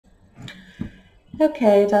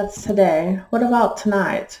Okay, that's today. What about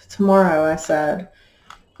tonight? Tomorrow, I said.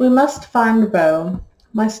 We must find Bo.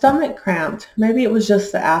 My stomach cramped. Maybe it was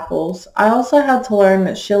just the apples. I also had to learn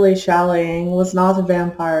that shilly-shallying was not a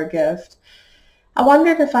vampire gift. I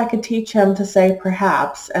wondered if I could teach him to say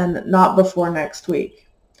perhaps and not before next week.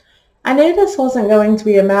 I knew this wasn't going to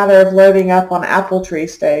be a matter of loading up on apple tree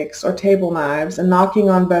steaks or table knives and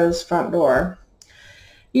knocking on Bo's front door.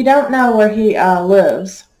 You don't know where he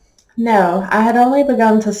lives. No, I had only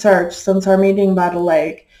begun to search since our meeting by the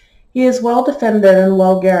lake. He is well defended and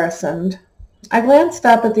well garrisoned. I glanced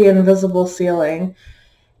up at the invisible ceiling.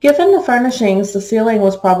 Given the furnishings, the ceiling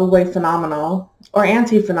was probably phenomenal, or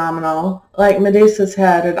anti-phenomenal, like Medusa's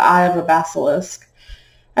head and eye of a basilisk.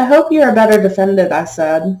 I hope you are better defended, I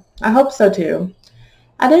said. I hope so too.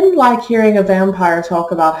 I didn't like hearing a vampire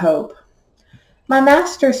talk about hope. My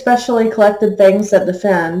master specially collected things that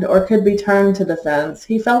defend, or could be turned to defense.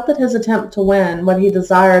 He felt that his attempt to win what he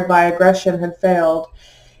desired by aggression had failed,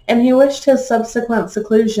 and he wished his subsequent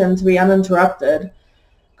seclusion to be uninterrupted.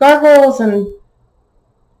 Gargoyles and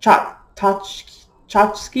tchotchkes,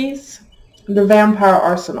 the vampire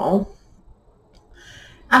arsenal.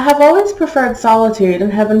 I have always preferred solitude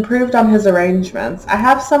and have improved on his arrangements. I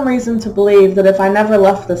have some reason to believe that if I never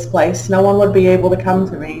left this place, no one would be able to come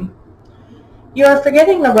to me. You are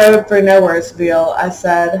forgetting the road through Nowheresville, I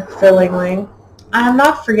said, feelingly. I am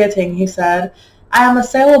not forgetting, he said. I am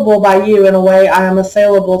assailable by you in a way I am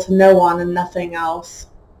assailable to no one and nothing else.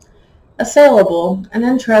 Assailable, an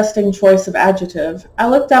interesting choice of adjective. I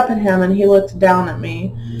looked up at him and he looked down at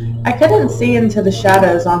me. I couldn't see into the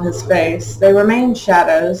shadows on his face. They remained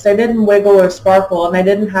shadows. They didn't wiggle or sparkle, and they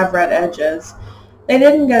didn't have red edges. They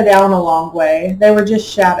didn't go down a long way. They were just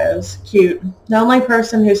shadows. Cute. The only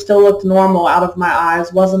person who still looked normal out of my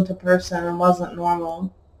eyes wasn't a person and wasn't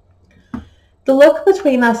normal. The look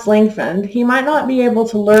between us lengthened. He might not be able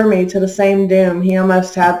to lure me to the same doom he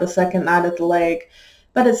almost had the second night at the lake,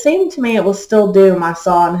 but it seemed to me it was still doom I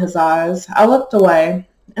saw in his eyes. I looked away.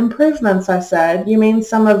 Improvements, I said. You mean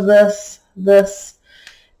some of this.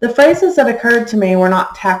 The phrases that occurred to me were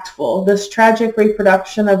not tactful. This tragic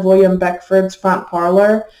reproduction of William Beckford's front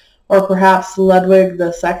parlor, or perhaps Ludwig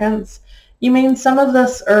II's. You mean some of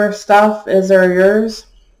this stuff is yours?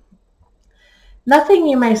 Nothing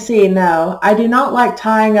you may see, no. I do not like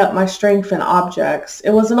tying up my strength in objects. It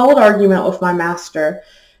was an old argument with my master.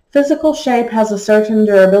 Physical shape has a certain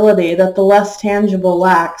durability that the less tangible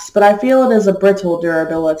lacks, but I feel it is a brittle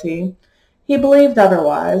durability. He believed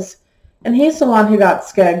otherwise. And he's the one who got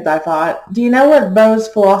skegged, I thought. Do you know what Bo's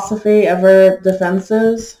philosophy of defense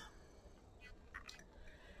is?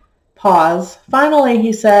 Pause. Finally,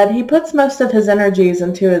 he said, he puts most of his energies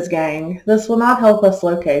into his gang. This will not help us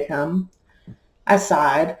locate him. I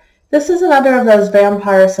sighed. This is another of those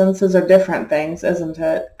vampire senses or different things, isn't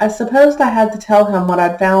it? I supposed I had to tell him what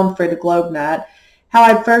I'd found through the GlobeNet, how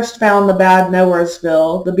I'd first found the bad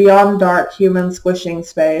Nowheresville, the beyond dark human squishing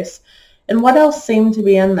space, and what else seemed to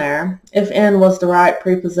be in there, if in was the right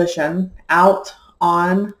preposition. Out,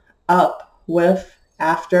 on, up, with,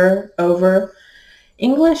 after, over.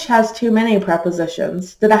 English has too many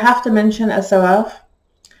prepositions. Did I have to mention SOF?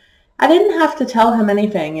 I didn't have to tell him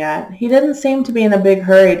anything yet. He didn't seem to be in a big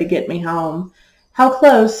hurry to get me home. How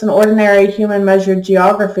close, in ordinary human-measured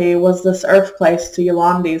geography, was this earth place to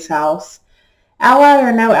Yolande's house? Ally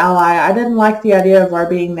or no ally, I didn't like the idea of our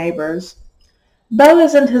being neighbors. Bo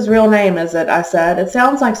isn't his real name, is it? I said. It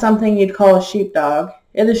sounds like something you'd call a sheepdog.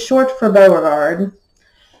 It is short for Beauregard.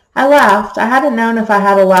 I laughed. I hadn't known if I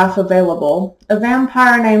had a laugh available. A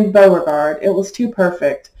vampire named Beauregard. It was too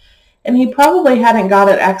perfect. And he probably hadn't got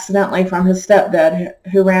it accidentally from his stepdad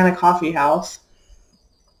who ran a coffee house.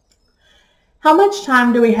 How much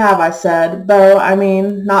time do we have? I said. Bo,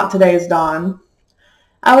 not today's dawn.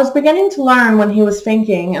 I was beginning to learn when he was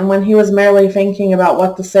thinking and when he was merely thinking about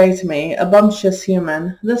what to say to me, a bumptious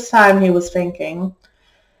human. This time he was thinking.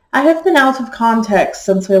 I have been out of context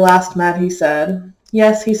since we last met, he said.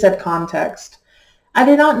 Yes, he said context. I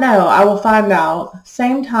do not know. I will find out.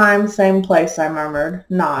 Same time, same place, I murmured.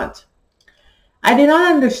 Not. I do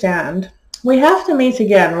not understand. We have to meet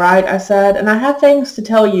again, right? I said, and I have things to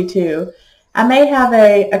tell you too. I may have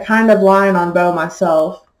a kind of line on Bo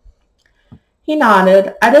myself. He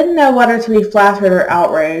nodded. I didn't know whether to be flattered or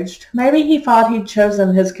outraged. Maybe he thought he'd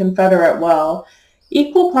chosen his confederate well.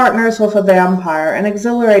 Equal partners with a vampire, an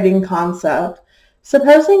exhilarating concept.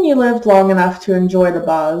 Supposing you lived long enough to enjoy the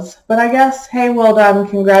buzz. But I guess, hey, well done,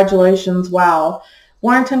 congratulations, wow,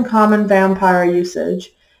 weren't in common vampire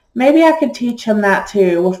usage. Maybe I could teach him that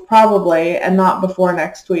too, with probably, and not before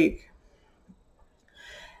next week.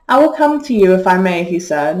 I will come to you if I may, he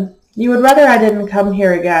said. You would rather I didn't come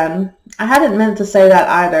here again. I hadn't meant to say that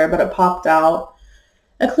either, but it popped out.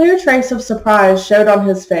 A clear trace of surprise showed on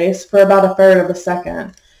his face for about a third of a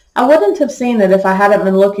second. I wouldn't have seen it if I hadn't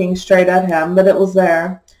been looking straight at him, but it was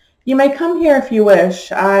there. You may come here if you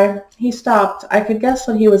wish. He stopped. I could guess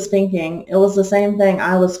what he was thinking. It was the same thing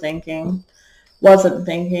I was thinking. Wasn't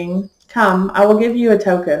thinking. Come, I will give you a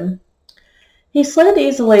token. He slid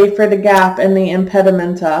easily for the gap in the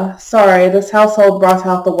impedimenta. Sorry, this household brought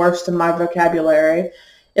out the worst in my vocabulary.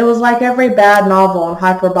 It was like every bad novel and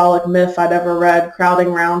hyperbolic myth I'd ever read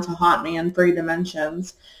crowding round to haunt me in 3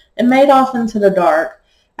 dimensions. It made off into the dark.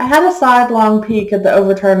 I had a sidelong peek at the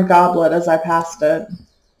overturned goblet as I passed it.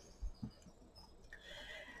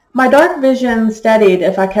 My dark vision steadied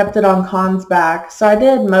if I kept it on Khan's back, so I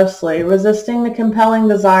did mostly, resisting the compelling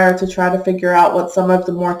desire to try to figure out what some of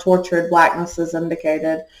the more tortured blacknesses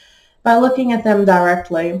indicated, by looking at them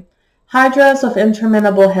directly. Hydras with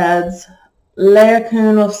interminable heads,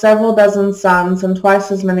 Laocoon with several dozen suns and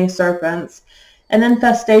twice as many serpents, and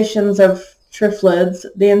infestations of triflids,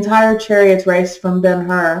 the entire chariot race from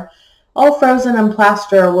Ben-Hur, all frozen in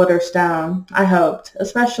plaster or wood or stone, I hoped,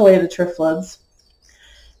 especially the triflids.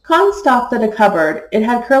 Khan stopped at a cupboard. It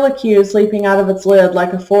had curlicues leaping out of its lid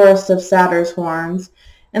like a forest of satyrs' horns,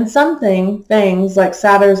 and things like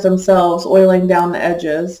satyrs themselves oiling down the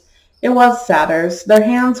edges. It was satyrs. Their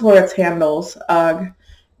hands were its handles. Ugh.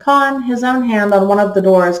 Khan, his own hand on one of the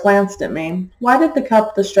doors, glanced at me. Why did the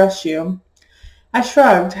cup distress you? I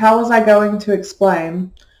shrugged. How was I going to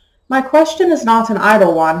explain? My question is not an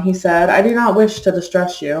idle one, he said. I do not wish to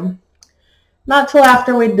distress you. Not till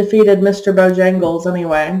after we'd defeated Mr. Bojangles,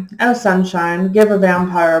 anyway. Oh, sunshine, give a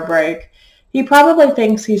vampire a break. He probably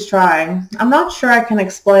thinks he's trying. I'm not sure I can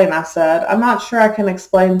explain, I said. I'm not sure I can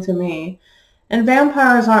explain to me. And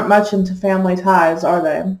vampires aren't much into family ties, are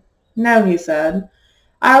they? No, he said.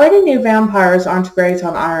 I already knew vampires aren't great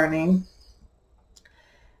on irony.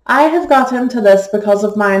 I have got into this because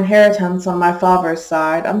of my inheritance on my father's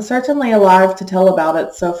side. I'm certainly alive to tell about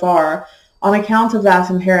it so far, on account of that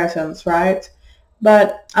inheritance, right?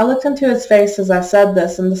 But I looked into his face as I said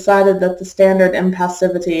this and decided that the standard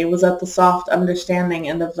impassivity was at the soft understanding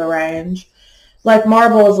end of the range. Like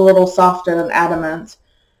marble is a little softer than adamant.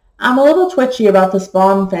 I'm a little twitchy about this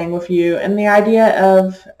bond thing with you and the idea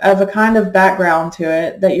of a kind of background to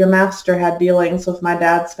it, that your master had dealings with my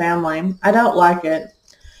dad's family. I don't like it.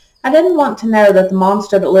 I didn't want to know that the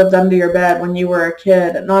monster that lived under your bed when you were a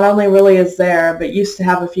kid not only really is there, but used to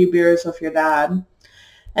have a few beers with your dad.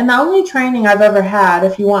 And the only training I've ever had,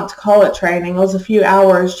 if you want to call it training, was a few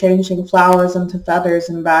hours changing flowers into feathers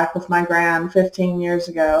and back with my gran 15 years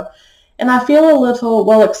ago. And I feel a little,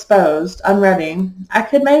 well, exposed, unready. I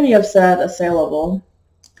could maybe have said assailable.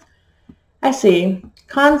 I see.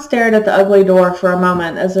 Khan stared at the ugly door for a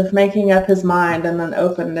moment as if making up his mind and then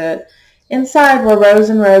opened it. Inside were rows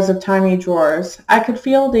and rows of tiny drawers. I could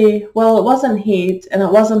feel it wasn't heat, and it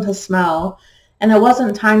wasn't a smell, and it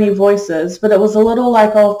wasn't tiny voices, but it was a little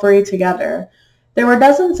like all 3 together. There were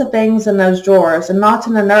dozens of things in those drawers, and not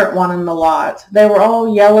an inert one in the lot. They were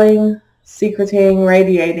all yelling, secreting,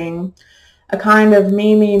 radiating, a kind of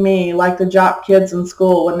me, like the jock kids in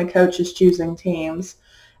school when the coach is choosing teams.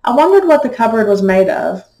 I wondered what the cupboard was made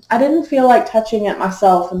of. I didn't feel like touching it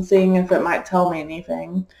myself and seeing if it might tell me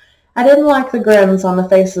anything. I didn't like the grins on the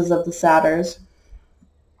faces of the satyrs.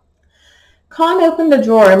 Khan opened a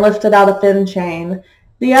drawer and lifted out a thin chain.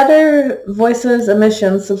 The other voices'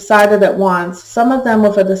 emissions subsided at once, some of them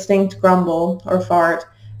with a distinct grumble, or fart.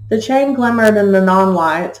 The chain glimmered in the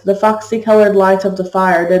non-light. The foxy-colored light of the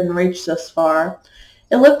fire didn't reach this far.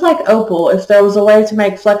 It looked like opal if there was a way to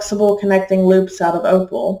make flexible connecting loops out of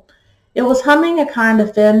opal. It was humming a kind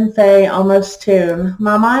of thin, fey, almost tune.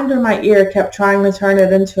 My mind or my ear kept trying to turn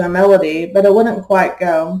it into a melody, but it wouldn't quite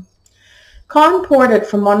go. Khan poured it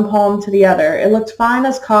from one palm to the other. It looked fine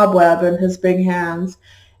as cobweb in his big hands,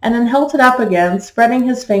 and then held it up again, spreading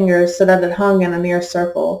his fingers so that it hung in a near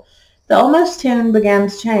circle. The almost tune began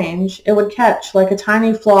to change. It would catch like a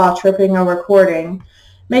tiny flaw tripping a recording,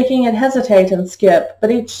 making it hesitate and skip,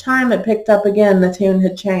 but each time it picked up again the tune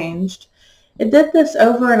had changed. It did this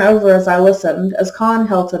over and over as I listened, as Khan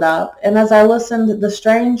held it up, and as I listened, the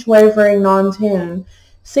strange, wavering non-tune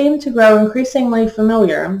seemed to grow increasingly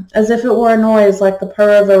familiar, as if it were a noise like the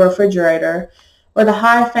purr of a refrigerator, or the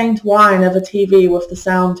high, faint whine of a TV with the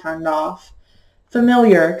sound turned off.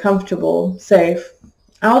 Familiar, comfortable, safe.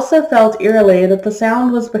 I also felt eerily that the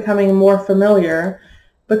sound was becoming more familiar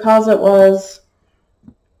because it was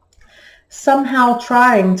somehow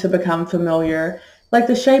trying to become familiar, like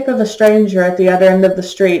the shape of a stranger at the other end of the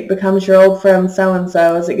street becomes your old friend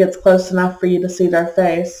so-and-so as it gets close enough for you to see their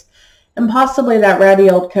face, and possibly that ratty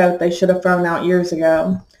old coat they should have thrown out years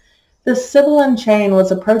ago. This Sibyllin chain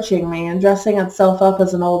was approaching me and dressing itself up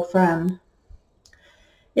as an old friend.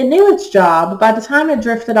 It knew its job. By the time it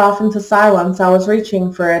drifted off into silence, I was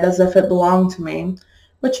reaching for it as if it belonged to me,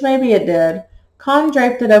 which maybe it did. Con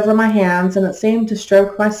draped it over my hands, and it seemed to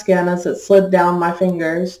stroke my skin as it slid down my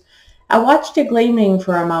fingers. I watched it gleaming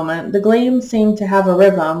for a moment. The gleam seemed to have a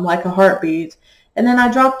rhythm, like a heartbeat, and then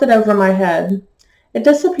I dropped it over my head. It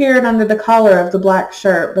disappeared under the collar of the black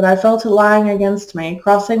shirt, but I felt it lying against me,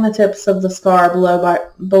 crossing the tips of the scar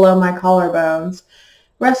below my collarbones,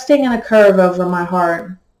 resting in a curve over my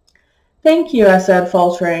heart. "Thank you," I said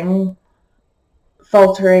falteringly.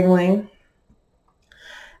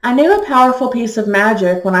 I knew a powerful piece of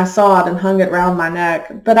magic when I saw it and hung it round my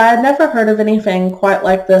neck, but I had never heard of anything quite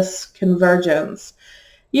like this convergence.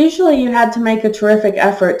 Usually you had to make a terrific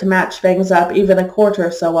effort to match things up even a quarter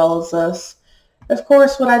so well as this. Of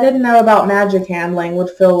course, what I didn't know about magic handling would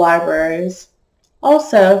fill libraries.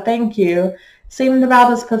 Also, "thank you" seemed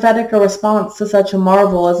about as pathetic a response to such a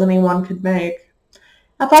marvel as anyone could make.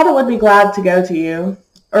 "I thought it would be glad to go to you."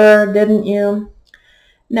 Didn't you?"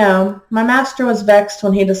 "No. My master was vexed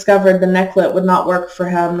when he discovered the necklet would not work for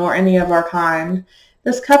him nor any of our kind.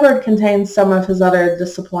 This cupboard contains some of his other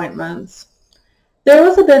disappointments." "There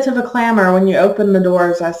was a bit of a clamor when you opened the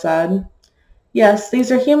doors," I said. "Yes, these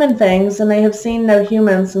are human things, and they have seen no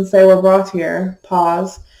human since they were brought here."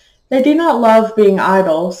 Pause. "They do not love being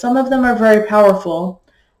idle. Some of them are very powerful.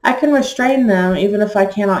 I can restrain them, even if I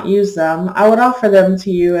cannot use them. I would offer them to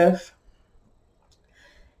you if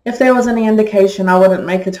there was any indication I wouldn't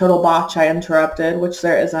make a total botch," I interrupted, "which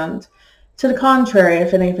there isn't. To the contrary,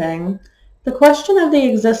 if anything. The question of the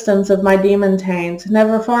existence of my demon taint,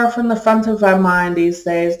 never far from the front of my mind these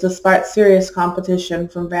days, despite serious competition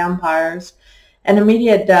from vampires and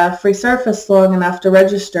immediate death, resurfaced long enough to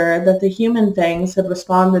register that the human things had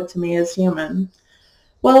responded to me as human.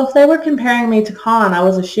 Well, if they were comparing me to Con, I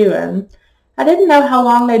was a shoo-in. I didn't know how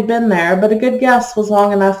long they'd been there, but a good guess was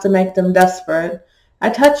long enough to make them desperate. I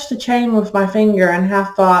touched the chain with my finger and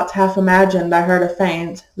half thought, half imagined I heard a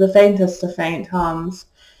faint, the faintest of faint hums.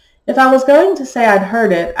 If I was going to say I'd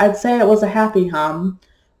heard it, I'd say it was a happy hum,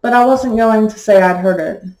 but I wasn't going to say I'd heard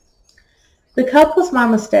it. The cup was my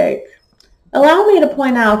mistake. "Allow me to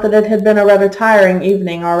point out that it had been a rather tiring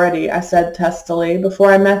evening already," I said testily,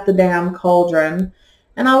 "before I met the damn cauldron.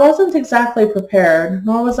 And I wasn't exactly prepared,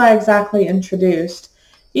 nor was I exactly introduced.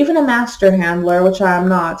 Even a master handler, which I am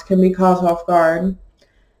not, can be caught off guard."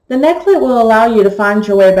 "The necklet will allow you to find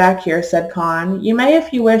your way back here," said Con. "You may,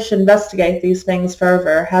 if you wish, investigate these things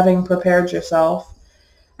further, having prepared yourself."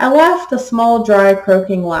 I laughed a small, dry,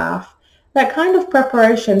 croaking laugh. That kind of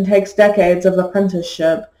preparation takes decades of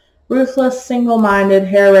apprenticeship. Ruthless, single-minded,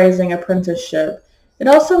 hair-raising apprenticeship. It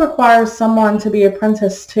also requires someone to be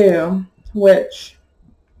apprenticed to, which,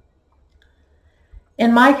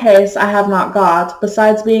 in my case, I have not got,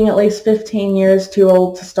 besides being at least 15 years too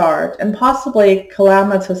old to start, and possibly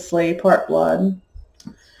calamitously part-blood.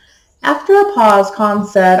 After a pause, Con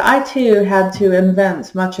said, "I too had to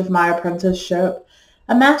invent much of my apprenticeship.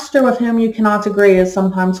 A master with whom you cannot agree is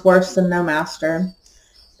sometimes worse than no master."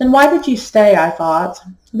 "Then why did you stay?" I thought.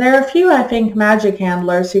 "There are few, I think, magic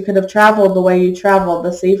handlers who could have traveled the way you traveled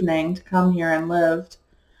this evening to come here and lived."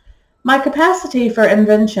 "My capacity for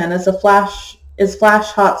invention is flash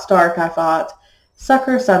hot stark," I thought.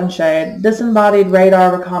 "Sucker sunshade, disembodied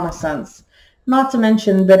radar reconnaissance, not to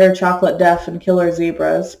mention bitter chocolate death and killer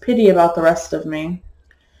zebras. Pity about the rest of me.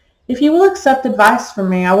 If you will accept advice from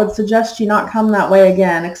me, I would suggest you not come that way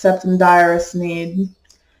again, except in direst need."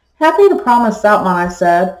 "Happy to promise that one," I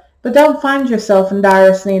said, "but don't find yourself in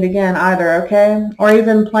direst need again either, okay? Or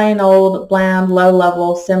even plain old, bland,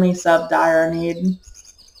 low-level, semi-sub-dire need."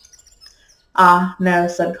 "Ah, no,"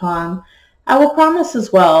 said Con. "I will promise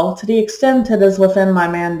as well, to the extent it is within my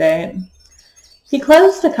mandate." He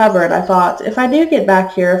closed the cupboard, I thought. If I do get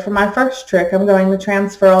back here, for my first trick I'm going to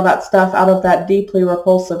transfer all that stuff out of that deeply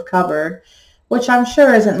repulsive cupboard, which I'm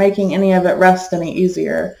sure isn't making any of it rest any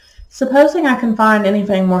easier. Supposing I can find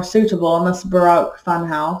anything more suitable in this Baroque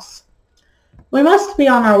funhouse. "We must be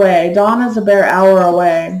on our way. Dawn is a bare hour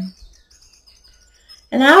away."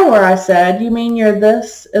 "An hour," I said. "You mean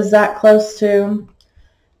is that close to—"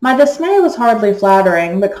 My dismay was hardly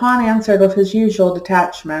flattering, but Con answered with his usual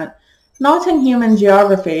detachment. "Not in human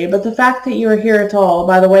geography, but the fact that you are here at all,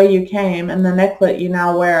 by the way you came, and the necklet you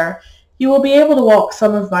now wear, you will be able to walk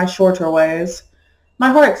some of my shorter ways." My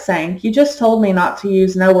heart sank. "You just told me not to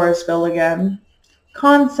use Nowheresville again."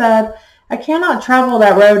 Con said, "I cannot travel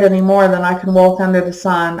that road any more than I can walk under the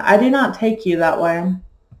sun. I do not take you that way."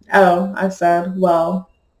 "Oh," I said, "well."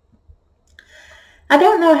 I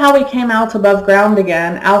don't know how we came out above ground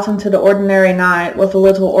again, out into the ordinary night, with a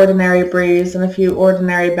little ordinary breeze and a few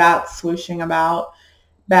ordinary bats swooshing about.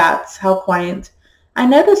 Bats, how quaint. I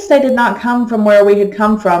noticed they did not come from where we had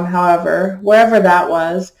come from, however, wherever that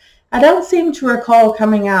was. I don't seem to recall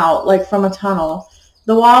coming out, like from a tunnel.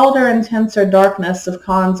 The wilder, intenser darkness of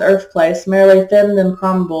Khan's earth place merely thinned and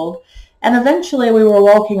crumbled, and eventually we were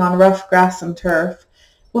walking on rough grass and turf.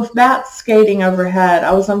 With bats skating overhead,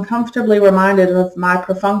 I was uncomfortably reminded of my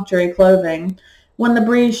perfunctory clothing, when the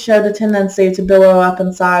breeze showed a tendency to billow up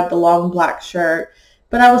inside the long black shirt.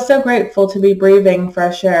 But I was so grateful to be breathing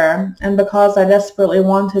fresh air, and because I desperately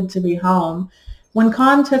wanted to be home. When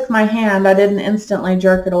Khan took my hand, I didn't instantly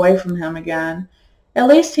jerk it away from him again. At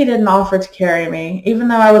least he didn't offer to carry me, even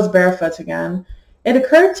though I was barefoot again. It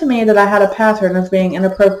occurred to me that I had a pattern of being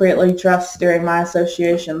inappropriately dressed during my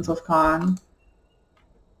associations with Khan.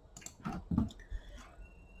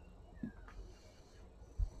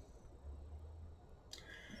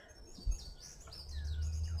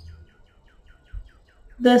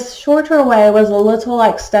 This shorter way was a little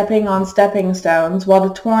like stepping on stepping stones while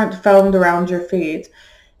the torrent foamed around your feet.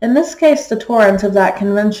 In this case, the torrent of that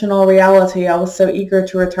conventional reality I was so eager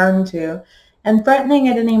to return to, and threatening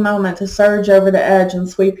at any moment to surge over the edge and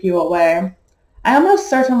sweep you away. I almost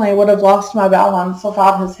certainly would have lost my balance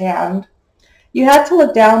without his hand. You had to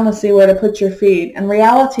look down to see where to put your feet, and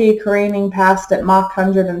reality careening past at Mach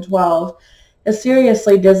 112 is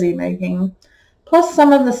seriously dizzy-making. Plus,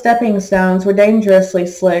 some of the stepping stones were dangerously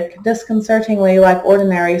slick, disconcertingly like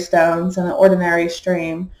ordinary stones in an ordinary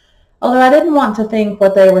stream, although I didn't want to think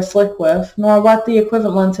what they were slick with, nor what the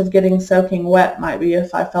equivalent of getting soaking wet might be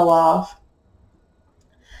if I fell off.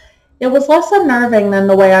 It was less unnerving than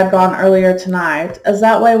the way I'd gone earlier tonight, as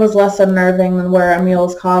that way was less unnerving than where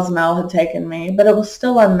Emil's Cozumel had taken me, but it was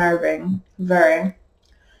still unnerving, very.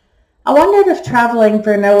 I wondered if traveling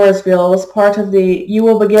through Nowheresville was part of the "you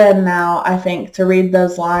will begin now, I think, to read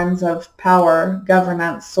those lines of power,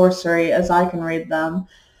 governance, sorcery, as I can read them,"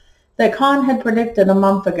 that Khan had predicted a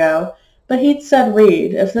month ago, but he'd said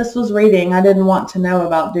read. If this was reading, I didn't want to know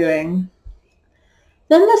about doing.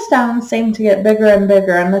 Then the stones seemed to get bigger and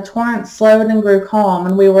bigger, and the torrent slowed and grew calm,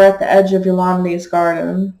 and we were at the edge of Yolande's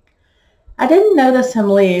garden. I didn't notice him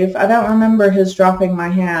leave. I don't remember his dropping my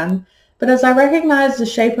hand. But as I recognized the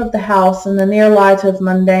shape of the house and the near light of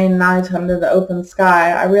mundane night under the open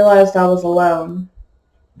sky, I realized I was alone.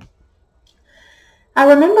 I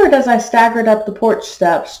remembered as I staggered up the porch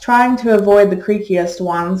steps, trying to avoid the creakiest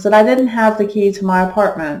ones, that I didn't have the key to my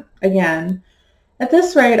apartment, again. At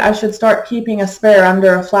this rate, I should start keeping a spare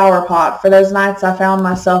under a flower pot for those nights I found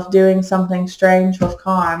myself doing something strange with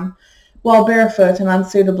Khan, while barefoot and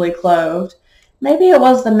unsuitably clothed. Maybe it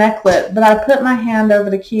was the necklet, but I put my hand over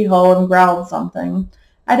the keyhole and growled something.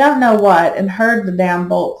 I don't know what, and heard the damn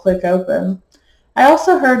bolt click open. I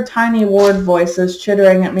also heard tiny ward voices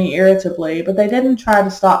chittering at me irritably, but they didn't try to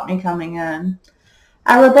stop me coming in.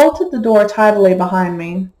 I rebolted the door tidily behind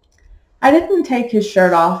me. I didn't take his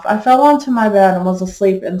shirt off. I fell onto my bed and was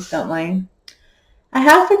asleep instantly. I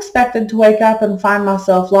half expected to wake up and find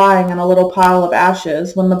myself lying in a little pile of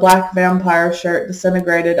ashes when the black vampire shirt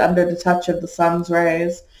disintegrated under the touch of the sun's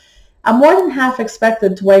rays. I more than half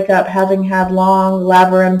expected to wake up having had long,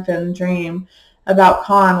 labyrinthine dream about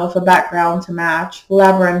Khan with a background to match.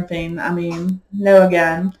 Labyrinthine, I mean. No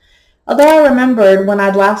again. Although I remembered when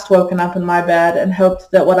I'd last woken up in my bed and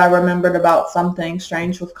hoped that what I remembered about something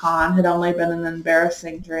strange with Khan had only been an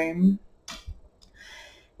embarrassing dream.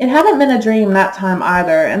 It hadn't been a dream that time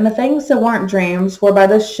either, and the things that weren't dreams were by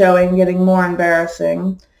this showing getting more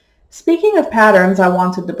embarrassing. Speaking of patterns I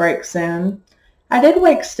wanted to break soon, I did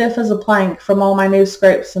wake stiff as a plank from all my new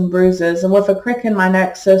scrapes and bruises, and with a crick in my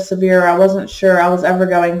neck so severe I wasn't sure I was ever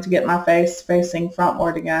going to get my face facing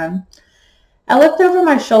frontward again. I looked over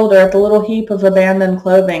my shoulder at the little heap of abandoned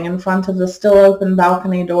clothing in front of the still open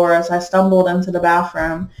balcony door as I stumbled into the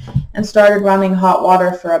bathroom and started running hot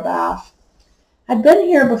water for a bath. I'd been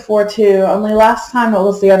here before, too, only last time it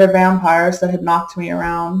was the other vampires that had knocked me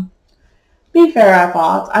around. Be fair, I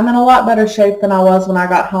thought. I'm in a lot better shape than I was when I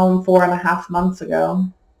got home 4.5 months ago.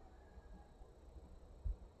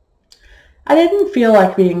 I didn't feel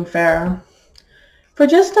like being fair. For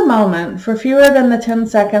just a moment, for fewer than the 10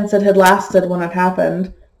 seconds it had lasted when it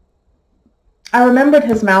happened, I remembered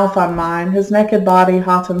his mouth on mine, his naked body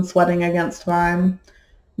hot and sweating against mine.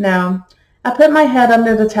 No. I put my head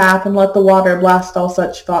under the tap and let the water blast all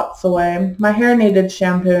such thoughts away. My hair needed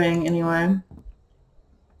shampooing anyway.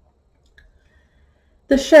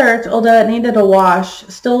 The shirt, although it needed a wash,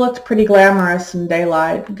 still looked pretty glamorous in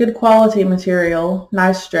daylight. Good quality material,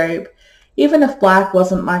 nice drape. Even if black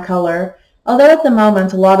wasn't my color, although at the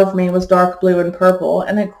moment a lot of me was dark blue and purple,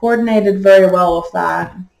 and it coordinated very well with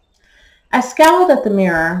that. I scowled at the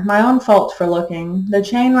mirror, my own fault for looking. The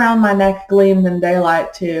chain round my neck gleamed in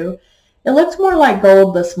daylight, too. It looked more like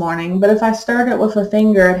gold this morning, but if I stirred it with a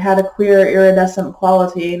finger it had a queer iridescent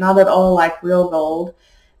quality, not at all like real gold.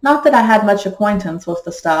 Not that I had much acquaintance with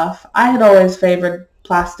the stuff. I had always favored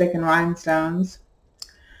plastic and rhinestones.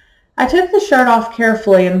 I took the shirt off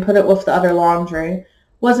carefully and put it with the other laundry.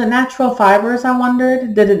 Was it natural fibers, I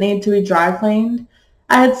wondered? Did it need to be dry cleaned?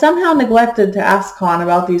 I had somehow neglected to ask Con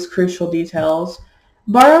about these crucial details.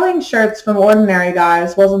 Borrowing shirts from ordinary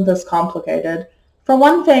guys wasn't this complicated. For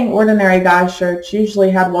one thing, ordinary guy shirts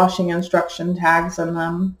usually had washing instruction tags in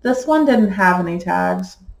them. This one didn't have any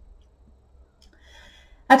tags.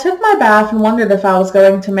 I took my bath and wondered if I was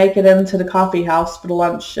going to make it into the coffee house for the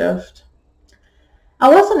lunch shift. I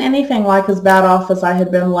wasn't anything like as bad off as I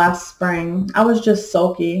had been last spring. I was just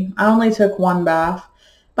sulky. I only took one bath.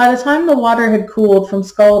 By the time the water had cooled from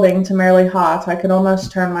scalding to merely hot, I could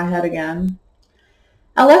almost turn my head again.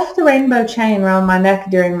 I left the rainbow chain round my neck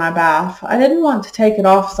during my bath. I didn't want to take it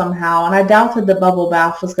off somehow, and I doubted the bubble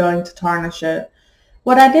bath was going to tarnish it.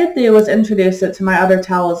 What I did do was introduce it to my other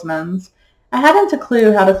talismans. I hadn't a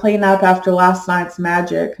clue how to clean up after last night's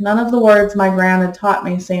magic. None of the words my gran had taught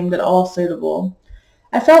me seemed at all suitable.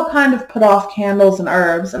 I felt kind of put off candles and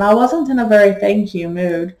herbs, and I wasn't in a very thank you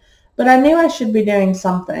mood, but I knew I should be doing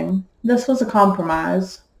something. This was a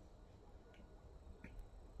compromise.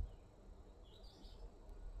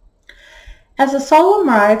 As a solemn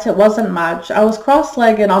rite, it wasn't much. I was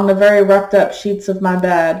cross-legged on the very rucked-up sheets of my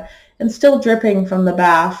bed, and still dripping from the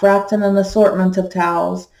bath, wrapped in an assortment of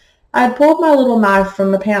towels. I had pulled my little knife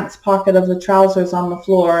from the pants pocket of the trousers on the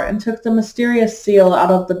floor, and took the mysterious seal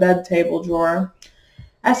out of the bed-table drawer.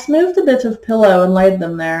 I smoothed a bit of pillow and laid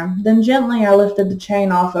them there. Then gently I lifted the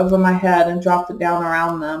chain off over my head and dropped it down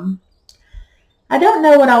around them. I don't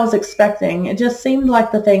know what I was expecting. It just seemed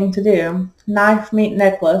like the thing to do. Knife meet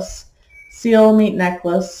necklace. Seal meet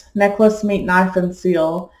necklace. Necklace meet knife and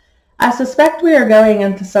seal. I suspect we are going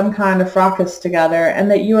into some kind of fracas together, and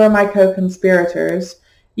that you are my co-conspirators.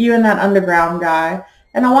 You and that underground guy.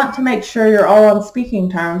 And I want to make sure you're all on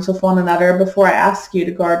speaking terms with one another before I ask you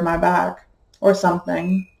to guard my back. Or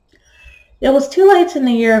something. It was too late in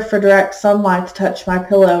the year for direct sunlight to touch my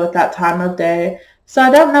pillow at that time of day, so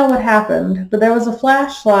I don't know what happened, but there was a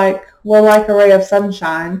flash like a ray of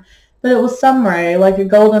sunshine, but it was some ray, like a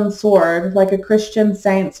golden sword, like a Christian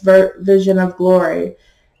saint's vision of glory.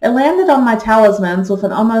 It landed on my talismans with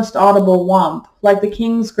an almost audible whump, like the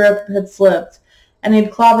king's grip had slipped, and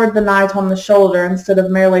he'd clobbered the knight on the shoulder instead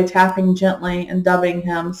of merely tapping gently and dubbing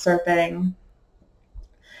him Sir Thing.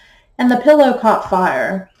 And the pillow caught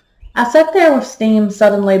fire. I sat there with steam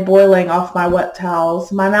suddenly boiling off my wet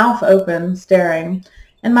towels, my mouth open, staring,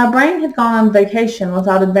 and my brain had gone on vacation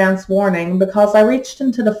without advance warning because I reached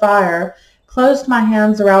into the fire, closed my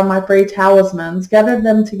hands around my three talismans, gathered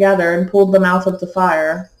them together, and pulled them out of the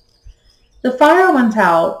fire. The fire went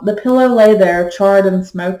out. The pillow lay there, charred and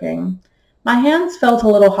smoking. My hands felt a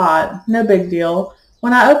little hot. No big deal.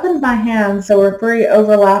 When I opened my hands, there were 3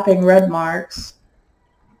 overlapping red marks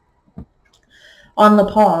on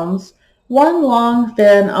the palms, one long,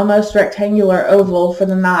 thin, almost rectangular oval for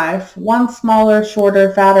the knife, one smaller,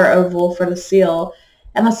 shorter, fatter oval for the seal,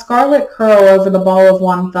 and a scarlet curl over the ball of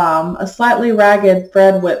one thumb, a slightly ragged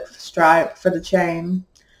thread whip stripe for the chain.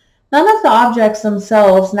 None of the objects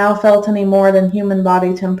themselves now felt any more than human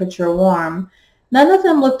body temperature warm. None of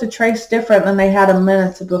them looked a trace different than they had a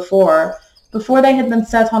minute before they had been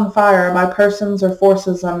set on fire by persons or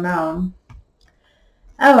forces unknown.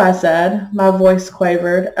 "Oh," I said. My voice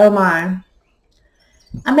quavered. "Oh, my."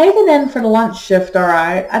 I made it in for the lunch shift all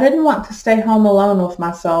right. I didn't want to stay home alone with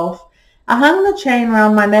myself. I hung the chain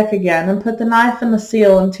round my neck again and put the knife and the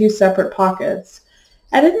seal in 2 separate pockets.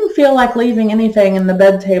 I didn't feel like leaving anything in the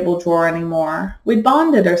bed table drawer anymore. We'd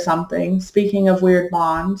bonded or something, speaking of weird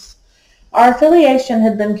bonds. Our affiliation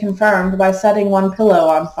had been confirmed by setting one pillow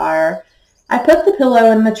on fire. I put the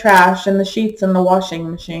pillow in the trash and the sheets in the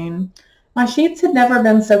washing machine. My sheets had never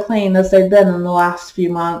been so clean as they'd been in the last few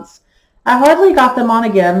months. I hardly got them on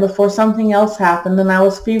again before something else happened, and I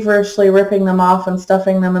was feverishly ripping them off and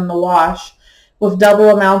stuffing them in the wash, with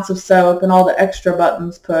double amounts of soap and all the extra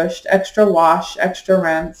buttons pushed, extra wash, extra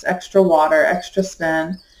rinse, extra water, extra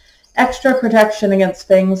spin, extra protection against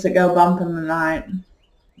things that go bump in the night.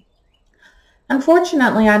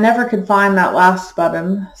 Unfortunately, I never could find that last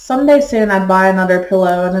button. Someday soon I'd buy another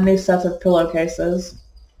pillow and a new set of pillowcases.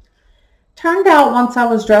 Turned out once I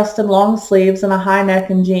was dressed in long sleeves and a high neck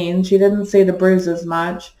and jeans, you didn't see the bruises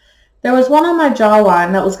much. There was one on my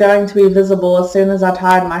jawline that was going to be visible as soon as I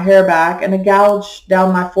tied my hair back, and a gouge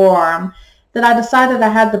down my forearm that I decided I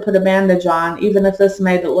had to put a bandage on, even if this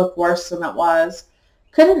made it look worse than it was.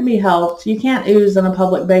 Couldn't be helped. You can't ooze in a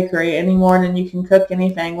public bakery any more than you can cook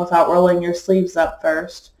anything without rolling your sleeves up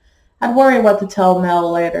first. I'd worry what to tell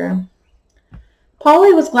Nell later.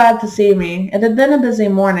 Polly was glad to see me. It had been a busy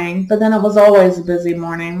morning, but then it was always a busy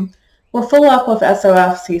morning. We're full up with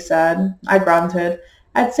SOFs, he said. I grunted.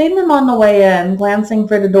 I'd seen them on the way in, glancing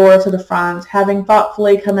for the door to the front, having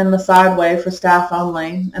thoughtfully come in the side way for staff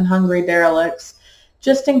only and hungry derelicts,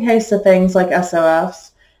 just in case of things like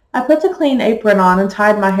SOFs. I put the clean apron on and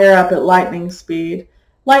tied my hair up at lightning speed.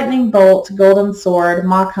 Lightning bolt, golden sword,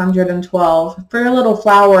 Mach 112, threw a little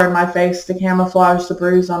flour in my face to camouflage the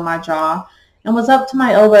bruise on my jaw, and was up to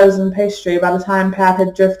my elbows in pastry by the time Pat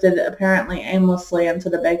had drifted apparently aimlessly into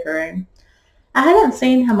the bakery. I hadn't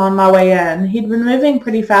seen him on my way in. He'd been moving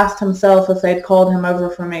pretty fast himself if they'd called him over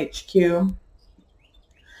from HQ.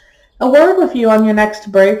 A word with you on your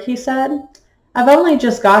next break, he said. I've only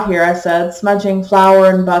just got here, I said, smudging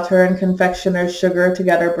flour and butter and confectioner's sugar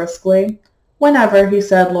together briskly. Whenever, he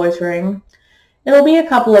said, loitering. It'll be a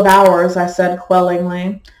couple of hours, I said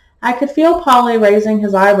quellingly. I could feel Polly raising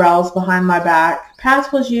his eyebrows behind my back.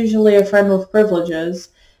 Pat was usually a friend with privileges.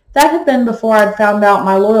 That had been before I'd found out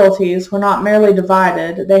my loyalties were not merely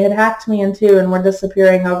divided, they had hacked me in two and were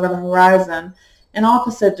disappearing over the horizon in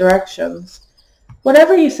opposite directions.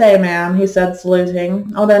 Whatever you say, ma'am, he said,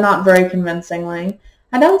 saluting, although not very convincingly.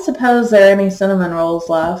 I don't suppose there are any cinnamon rolls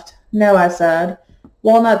left. No, I said.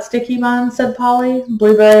 Walnut sticky bun, said Polly.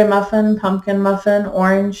 Blueberry muffin, pumpkin muffin,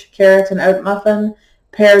 orange, carrot and oat muffin,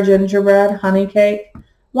 pear gingerbread, honey cake.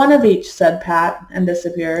 One of each, said Pat, and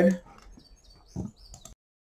disappeared.